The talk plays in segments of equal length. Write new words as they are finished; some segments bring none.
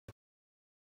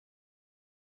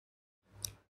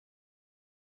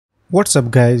What's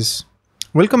up guys,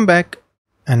 welcome back.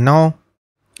 And now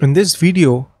in this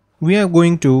video we are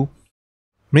going to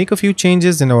make a few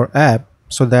changes in our app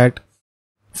so that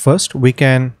first we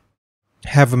can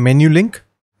have a menu link.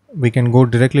 We can go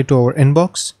directly to our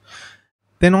inbox.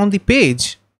 Then on the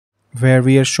page where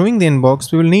we are showing the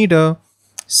inbox, we will need a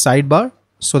sidebar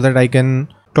so that I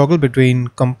can toggle between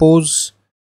compose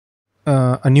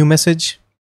a new message,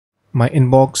 my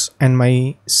inbox and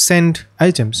my send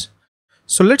items.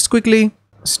 So let's quickly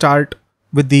start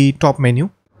with the top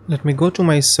menu. Let me go to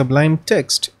my Sublime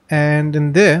text, and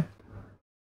in there,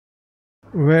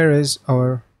 where is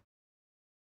our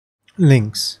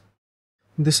links?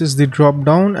 This is the drop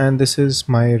down and this is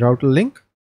my router link.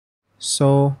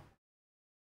 So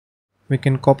we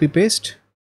can copy paste.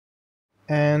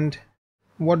 And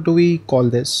what do we call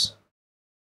this?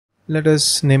 Let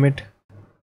us name it,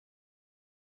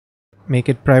 make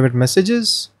it private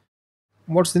messages.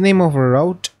 What's the name of our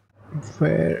route?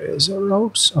 Where is our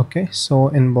routes? Okay, so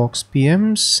inbox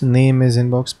PMs, name is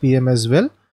inbox PM as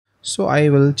well. So I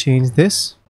will change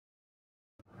this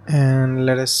and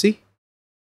let us see.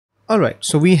 Alright,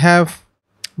 so we have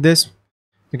this.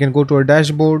 We can go to our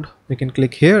dashboard, we can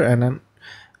click here and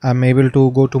I'm able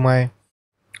to go to my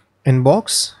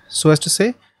inbox, so as to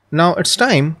say. Now it's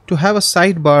time to have a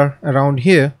sidebar around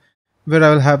here where I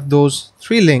will have those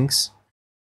three links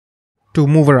to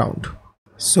move around.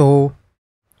 So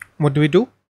what do?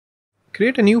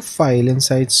 Create a new file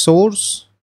inside source,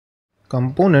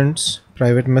 components,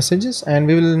 private messages, and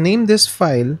we will name this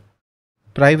file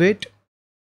private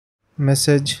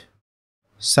message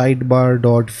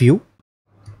sidebar.vue.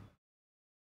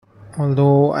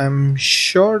 Although I'm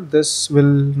sure this will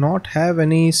not have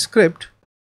any script,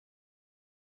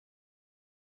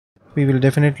 we will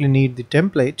definitely need the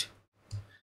template.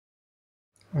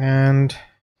 And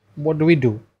what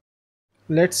do?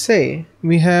 Let's say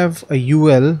we have a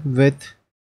UL with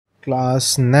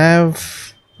class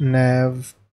nav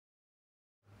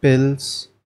pills,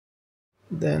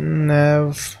 then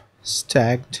nav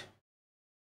stacked,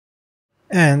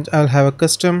 and I'll have a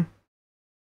custom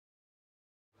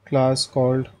class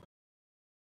called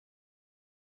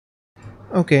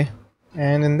okay,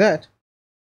 and in that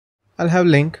I'll have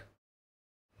link,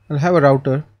 I'll have a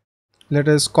router. Let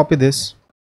us copy this,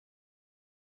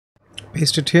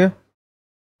 paste it here.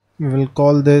 We will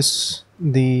call this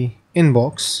the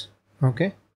inbox.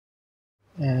 Okay,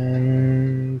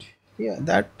 and yeah,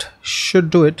 that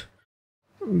should do it.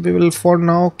 We will for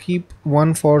now keep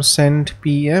one for send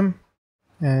PM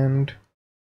and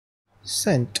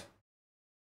sent.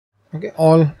 Okay,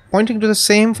 all pointing to the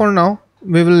same for now.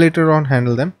 We will later on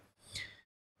handle them.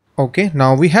 Okay,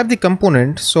 now we have the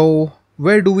component. So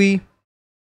where do we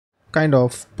kind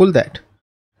of pull that?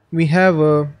 We have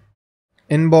a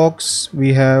inbox,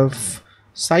 we have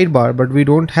sidebar, but we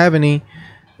don't have any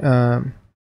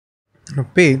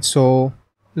page. So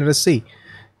let us see,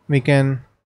 we can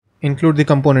include the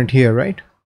component here, right?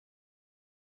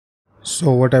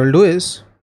 So what I will do is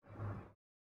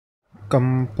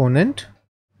component,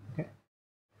 okay,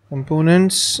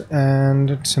 components,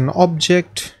 and it's an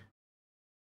object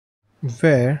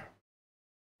where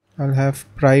I'll have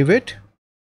private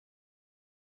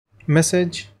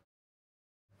message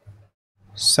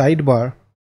sidebar,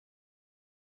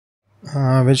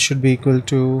 which should be equal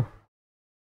to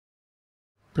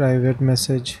private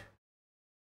message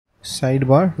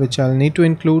sidebar, which I'll need to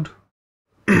include.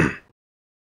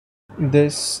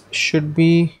 This should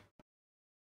be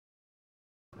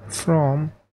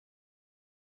from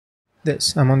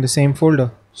this. I'm on the same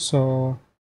folder, so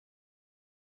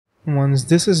once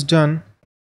this is done,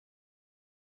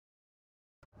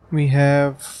 we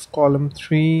have column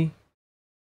 3.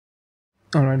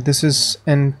 Alright, this is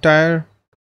entire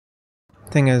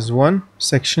thing as one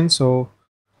section, so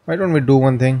why don't we do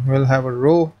one thing? We'll have a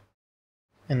row,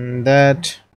 and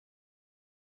that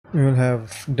we will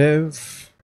have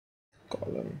div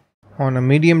column. On a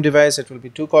medium device it will be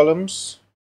 2 columns.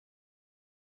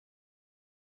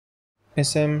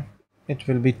 SM it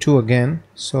will be 2 again,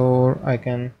 so I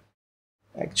can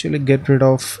actually get rid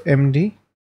of MD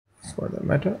for that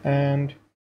matter, and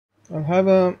I'll have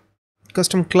a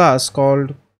custom class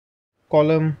called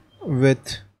column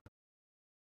with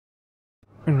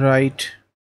right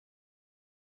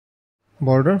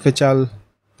border, which I'll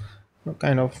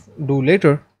kind of do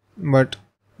later, but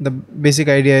the basic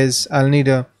idea is I'll need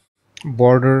a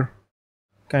border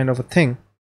kind of a thing.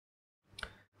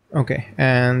 Okay,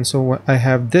 and so I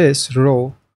have this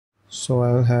row, so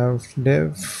I'll have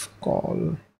div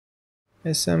call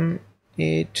sm8,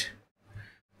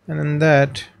 and in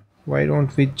that, why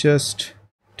don't we just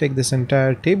take this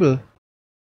entire table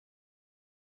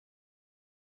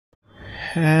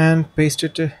and paste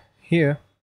it here.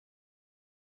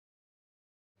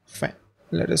 Fine.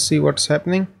 Let us see what's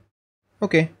happening.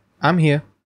 Okay, I'm here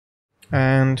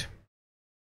and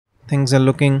things are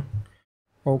looking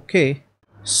okay.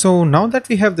 So now that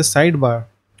we have the sidebar,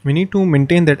 we need to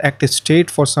maintain that active state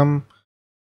for some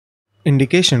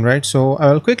indication, right? So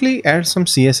I will quickly add some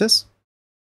CSS.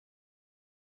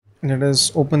 Let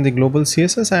us open the global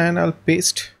CSS and I'll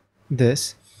paste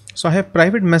this. So I have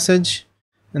private message,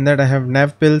 and that I have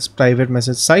navpills private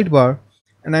message sidebar,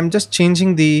 and I'm just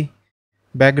changing the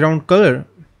background color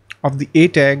of the A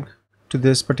tag to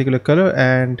this particular color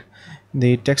and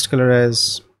the text color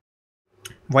as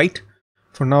white.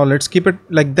 For now, let's keep it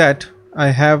like that. I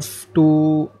have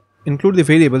to include the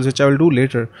variables, which I will do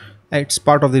later. It's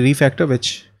part of the refactor,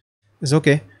 which is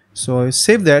okay. So I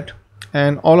save that,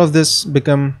 and all of this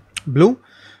become blue,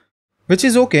 which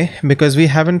is okay because we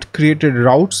haven't created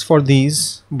routes for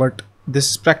these, but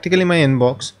this is practically my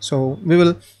inbox. So we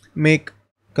will make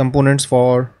components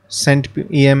for sent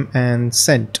em and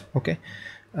sent. Okay,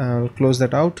 I'll close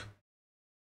that out.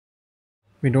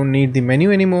 We don't need the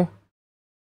menu anymore.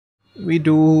 We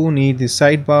do need the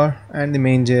sidebar and the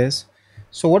main.js.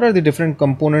 So what are the different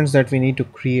components that we need to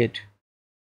create?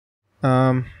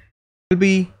 We'll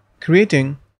be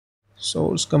creating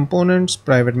source components,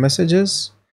 private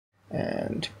messages,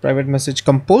 and private message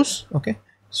compose. Okay,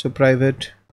 so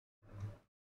private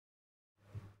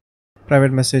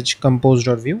message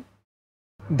compose.view.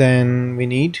 Then we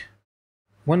need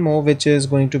one more, which is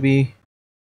going to be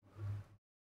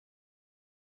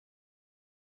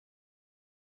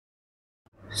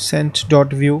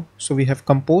sent.view. So we have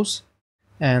compose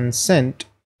and sent,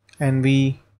 and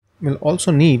we will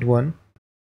also need one,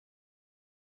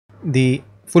 the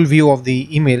full view of the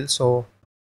email. So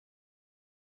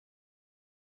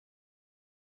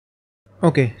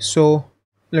okay, so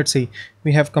let's see,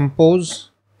 we have compose,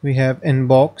 we have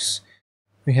inbox,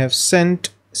 we have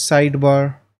sent,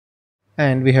 sidebar,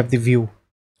 and we have the view.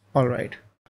 All right,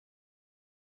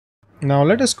 now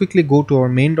let us quickly go to our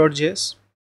main.js,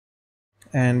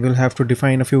 and we'll have to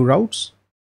define a few routes.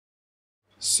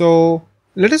 So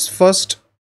let us first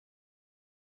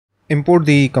import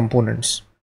the components.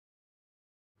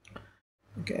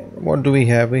 Okay, what do we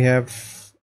have? We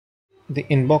have the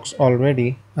inbox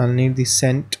already. I'll need the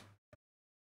sent.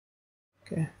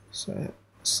 Okay, so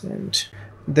sent.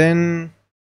 Then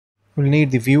we'll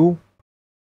need the view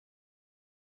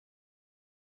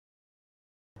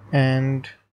and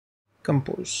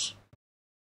compose.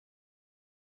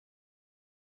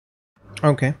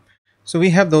 Okay, so we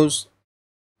have those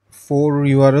 4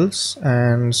 URLs,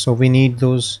 and so we need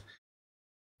those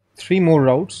 3 more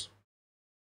routes.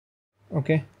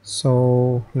 Okay,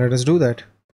 so let us do that.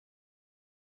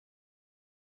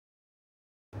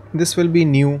 This will be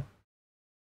new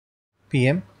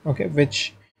PM. Okay,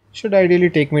 which should ideally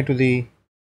take me to the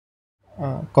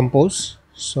compose.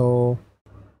 So,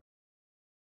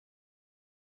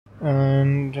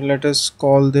 and let us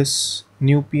call this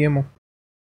new PM.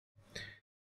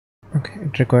 Okay,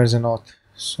 it requires an auth,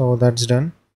 so that's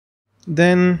done.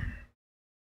 Then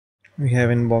we have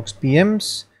inbox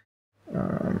PMs.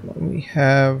 We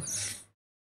have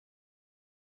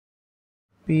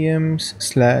PMs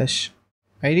slash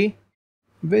ID,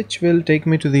 which will take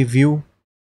me to the view.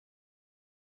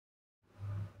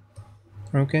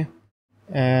 Okay,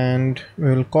 and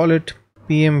we will call it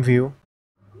PM view,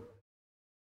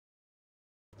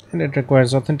 and it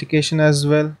requires authentication as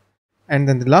well. And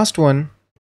then the last one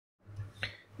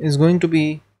is going to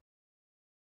be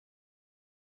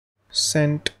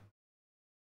sent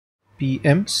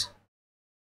PMs,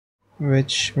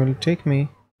 which will take me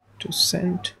to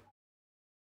sent,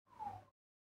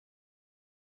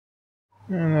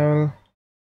 and I will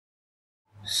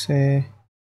say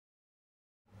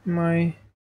my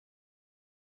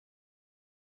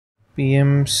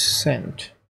PM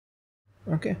sent.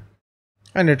 Okay,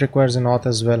 and it requires an auth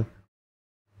as well.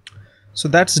 So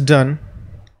that's done.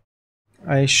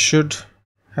 I should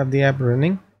have the app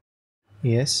running.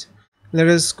 Yes, let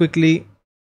us quickly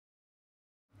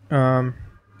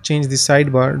change the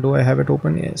sidebar. Do I have it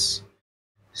open? Yes.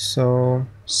 So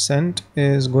sent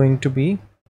is going to be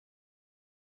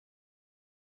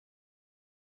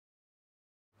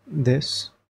this.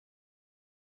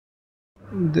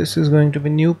 This is going to be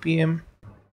new PM.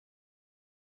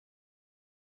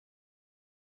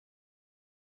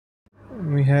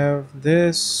 We have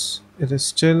this. It is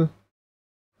still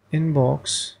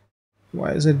inbox.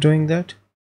 Why is it doing that?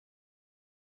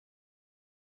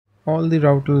 All the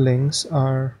router links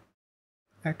are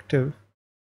active.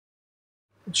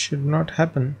 It should not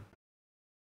happen.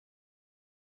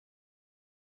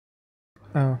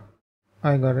 Oh,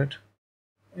 I got it.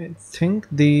 I think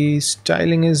the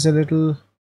styling is a little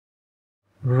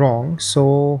wrong,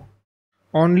 so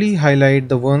only highlight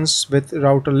the ones with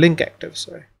router link active.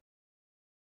 Sorry,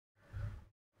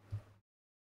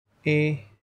 a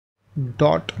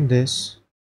dot this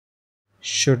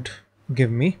should give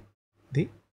me the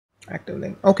active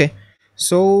link. Okay,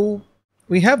 so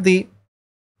we have the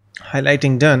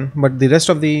highlighting done, but the rest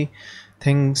of the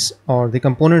things or the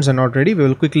components are not ready. We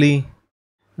will quickly,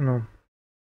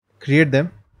 create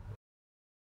them.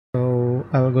 So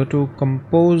I will go to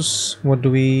compose. What do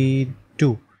we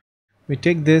do? We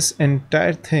take this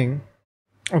entire thing.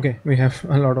 Okay, we have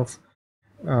a lot of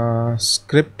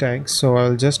script tags, so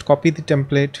I'll just copy the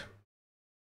template.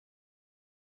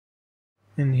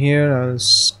 In here I'll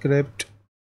script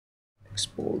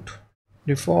export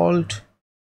default,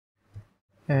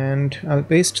 and I'll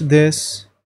paste this.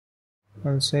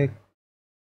 I'll say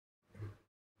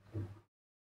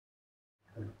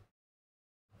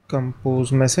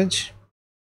compose message,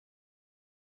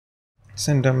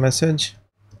 send a message.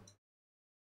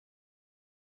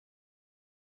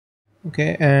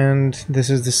 Okay, and this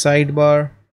is the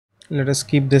sidebar. Let us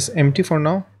keep this empty for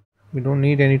now. We don't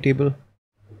need any table.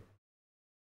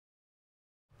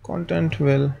 Content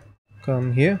will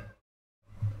come here.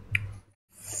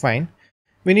 Fine.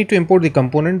 We need to import the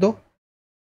component though.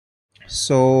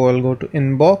 So I'll go to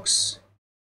inbox.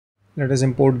 Let us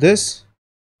import this.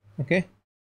 Okay.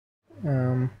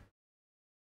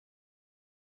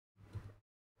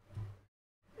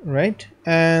 Right,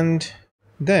 and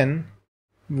then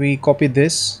we copy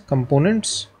this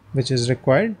components which is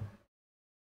required.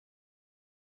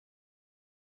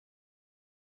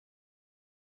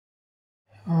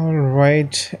 All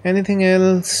right, anything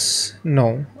else?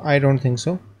 No, I don't think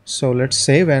so. So let's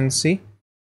save and see.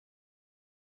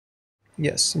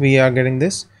 Yes, we are getting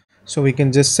this. So we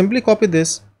can just simply copy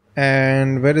this.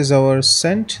 And where is our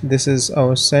sent? This is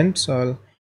our sent. So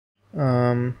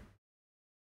I'll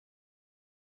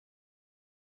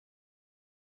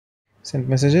send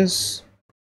messages.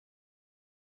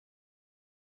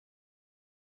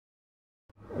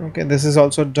 Okay, this is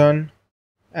also done,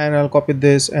 and I'll copy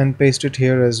this and paste it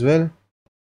here as well.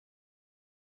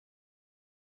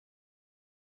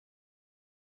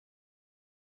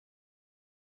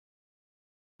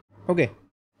 Okay,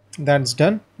 that's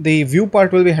done. The view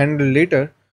part will be handled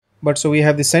later, but so we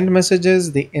have the send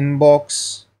messages, the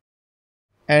inbox,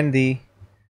 and the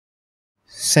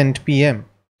send PM.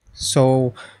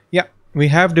 So yeah, we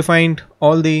have defined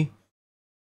all the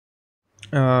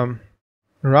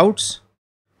routes,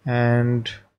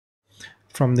 and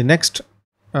from the next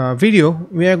video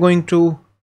we are going to,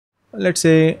 let's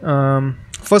say,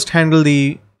 first handle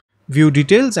the view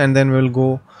details, and then we'll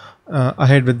go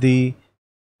ahead with the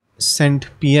send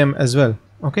PM as well.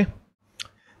 Okay,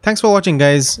 thanks for watching,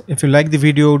 guys. If you like the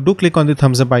video, do click on the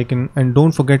thumbs up icon and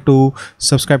don't forget to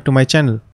subscribe to my channel.